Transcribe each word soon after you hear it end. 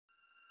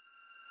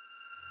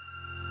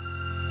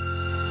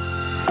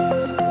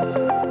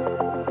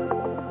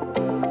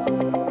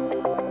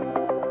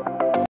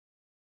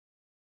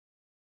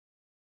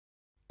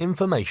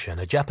information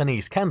a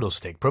Japanese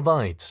candlestick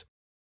provides.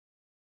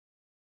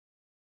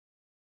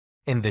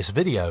 In this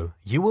video,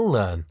 you will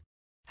learn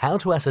how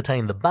to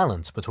ascertain the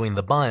balance between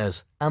the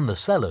buyers and the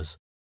sellers,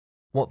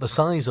 what the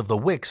size of the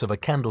wicks of a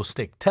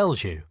candlestick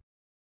tells you,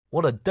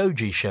 what a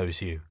doji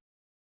shows you,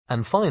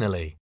 and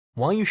finally,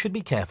 why you should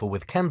be careful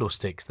with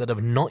candlesticks that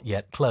have not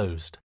yet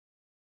closed.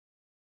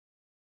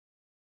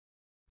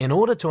 In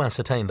order to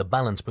ascertain the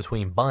balance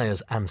between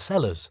buyers and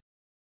sellers,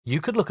 you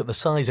could look at the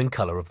size and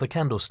color of the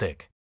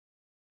candlestick.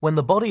 When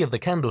the body of the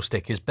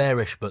candlestick is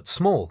bearish but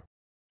small,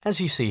 as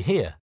you see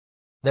here,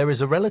 there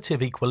is a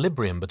relative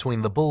equilibrium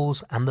between the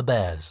bulls and the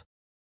bears.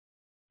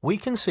 We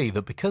can see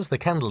that because the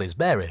candle is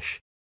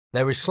bearish,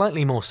 there is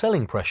slightly more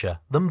selling pressure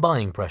than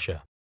buying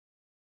pressure.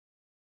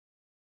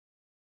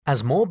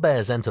 As more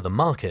bears enter the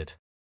market,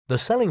 the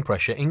selling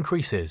pressure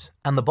increases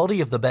and the body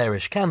of the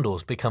bearish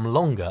candles become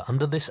longer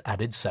under this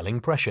added selling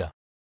pressure.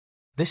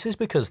 This is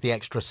because the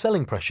extra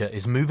selling pressure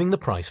is moving the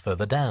price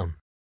further down.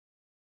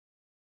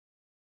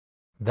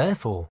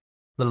 Therefore,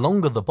 the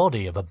longer the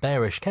body of a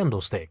bearish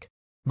candlestick,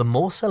 the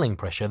more selling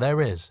pressure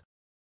there is.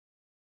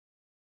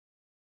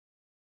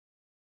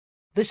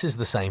 This is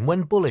the same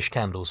when bullish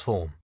candles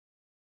form.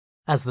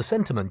 As the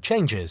sentiment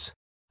changes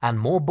and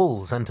more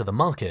bulls enter the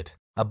market,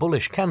 a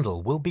bullish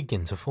candle will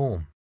begin to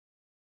form.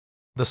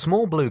 The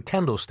small blue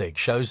candlestick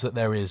shows that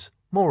there is,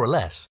 more or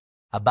less,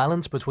 a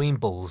balance between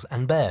bulls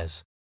and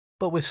bears,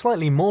 but with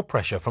slightly more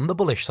pressure from the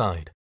bullish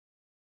side.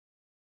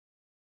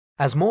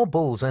 As more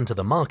bulls enter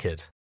the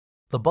market,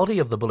 the body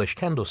of the bullish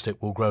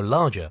candlestick will grow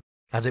larger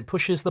as it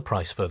pushes the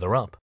price further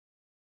up.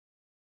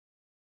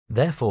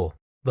 Therefore,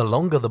 the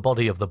longer the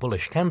body of the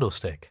bullish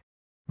candlestick,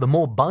 the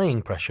more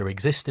buying pressure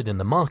existed in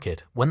the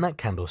market when that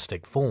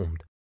candlestick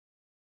formed.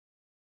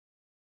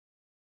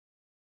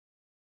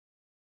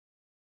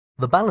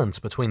 The balance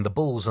between the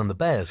bulls and the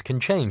bears can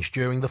change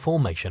during the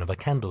formation of a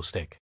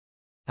candlestick.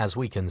 As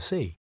we can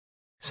see,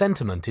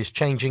 sentiment is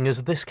changing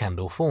as this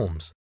candle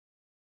forms.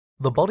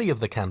 The body of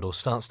the candle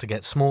starts to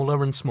get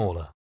smaller and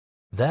smaller,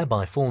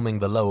 thereby forming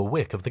the lower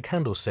wick of the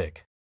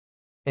candlestick.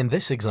 In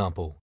this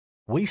example,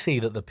 we see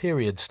that the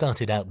period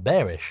started out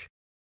bearish,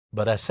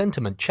 but as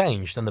sentiment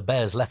changed and the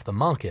bears left the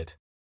market,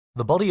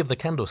 the body of the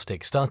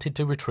candlestick started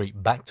to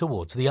retreat back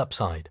towards the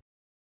upside.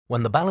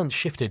 When the balance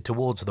shifted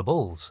towards the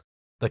bulls,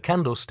 the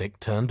candlestick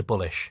turned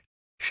bullish,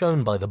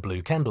 shown by the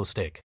blue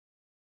candlestick.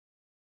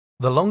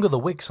 The longer the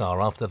wicks are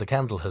after the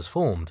candle has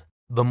formed,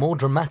 the more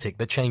dramatic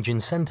the change in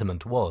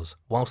sentiment was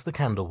whilst the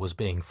candle was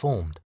being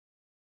formed.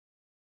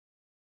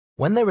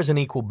 When there is an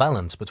equal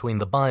balance between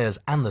the buyers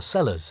and the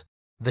sellers,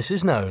 this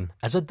is known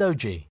as a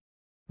doji.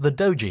 The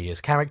doji is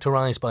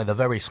characterized by the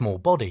very small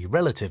body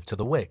relative to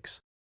the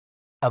wicks.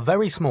 A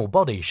very small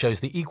body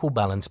shows the equal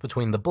balance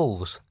between the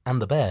bulls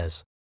and the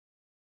bears.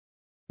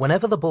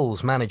 Whenever the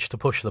bulls managed to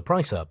push the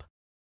price up,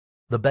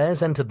 the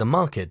bears entered the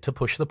market to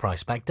push the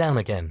price back down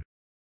again.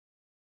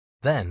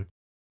 Then,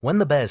 when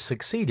the bears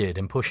succeeded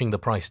in pushing the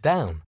price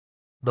down,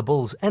 the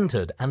bulls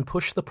entered and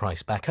pushed the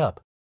price back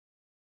up.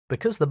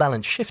 Because the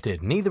balance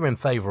shifted neither in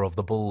favor of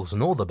the bulls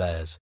nor the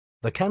bears,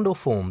 the candle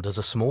formed as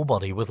a small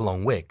body with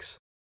long wicks.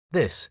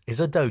 This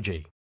is a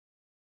doji.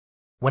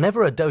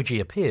 Whenever a doji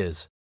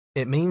appears,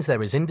 it means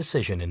there is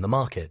indecision in the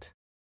market.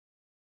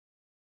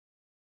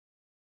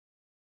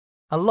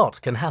 A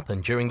lot can happen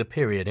during the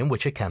period in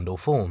which a candle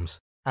forms,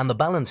 and the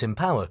balance in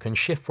power can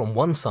shift from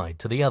one side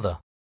to the other.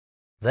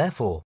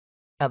 Therefore,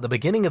 at the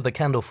beginning of the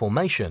candle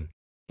formation,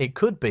 it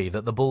could be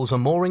that the bulls are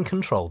more in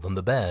control than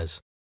the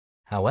bears.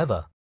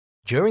 However,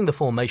 during the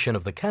formation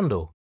of the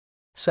candle,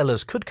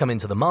 sellers could come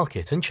into the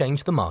market and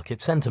change the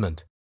market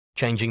sentiment,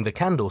 changing the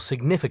candle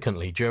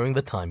significantly during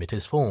the time it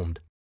is formed.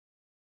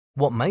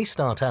 What may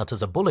start out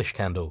as a bullish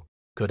candle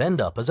could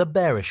end up as a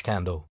bearish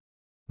candle.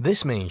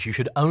 This means you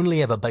should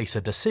only ever base a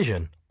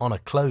decision on a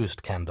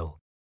closed candle.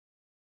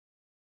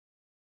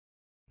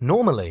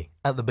 Normally,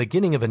 at the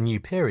beginning of a new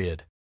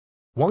period,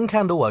 one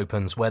candle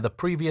opens where the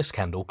previous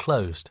candle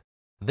closed.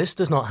 This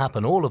does not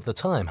happen all of the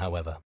time,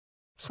 however.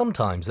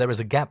 Sometimes there is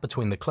a gap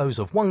between the close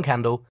of one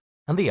candle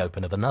and the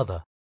open of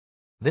another.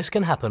 This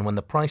can happen when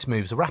the price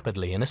moves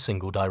rapidly in a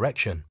single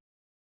direction.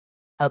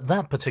 At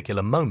that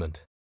particular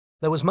moment,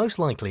 there was most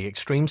likely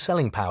extreme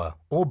selling power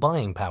or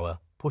buying power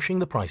pushing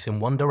the price in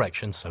one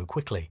direction so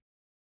quickly.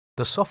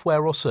 The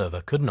software or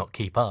server could not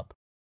keep up.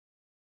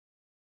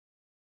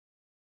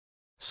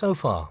 So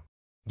far,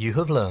 you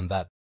have learned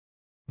that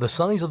the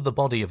size of the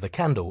body of the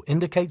candle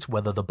indicates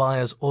whether the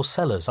buyers or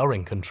sellers are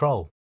in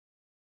control.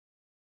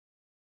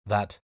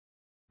 That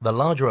the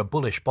larger a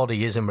bullish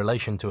body is in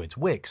relation to its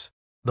wicks,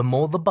 the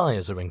more the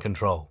buyers are in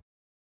control.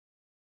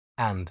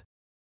 And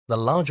the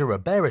larger a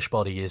bearish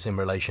body is in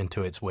relation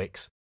to its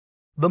wicks,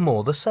 the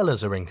more the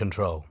sellers are in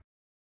control.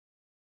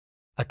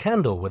 A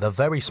candle with a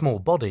very small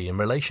body in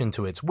relation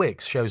to its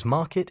wicks shows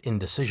market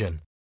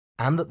indecision,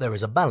 and that there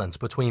is a balance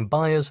between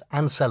buyers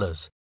and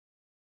sellers.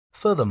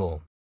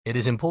 Furthermore, it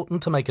is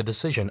important to make a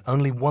decision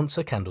only once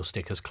a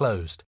candlestick has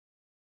closed,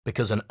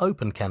 because an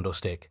open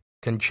candlestick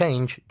can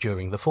change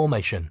during the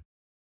formation.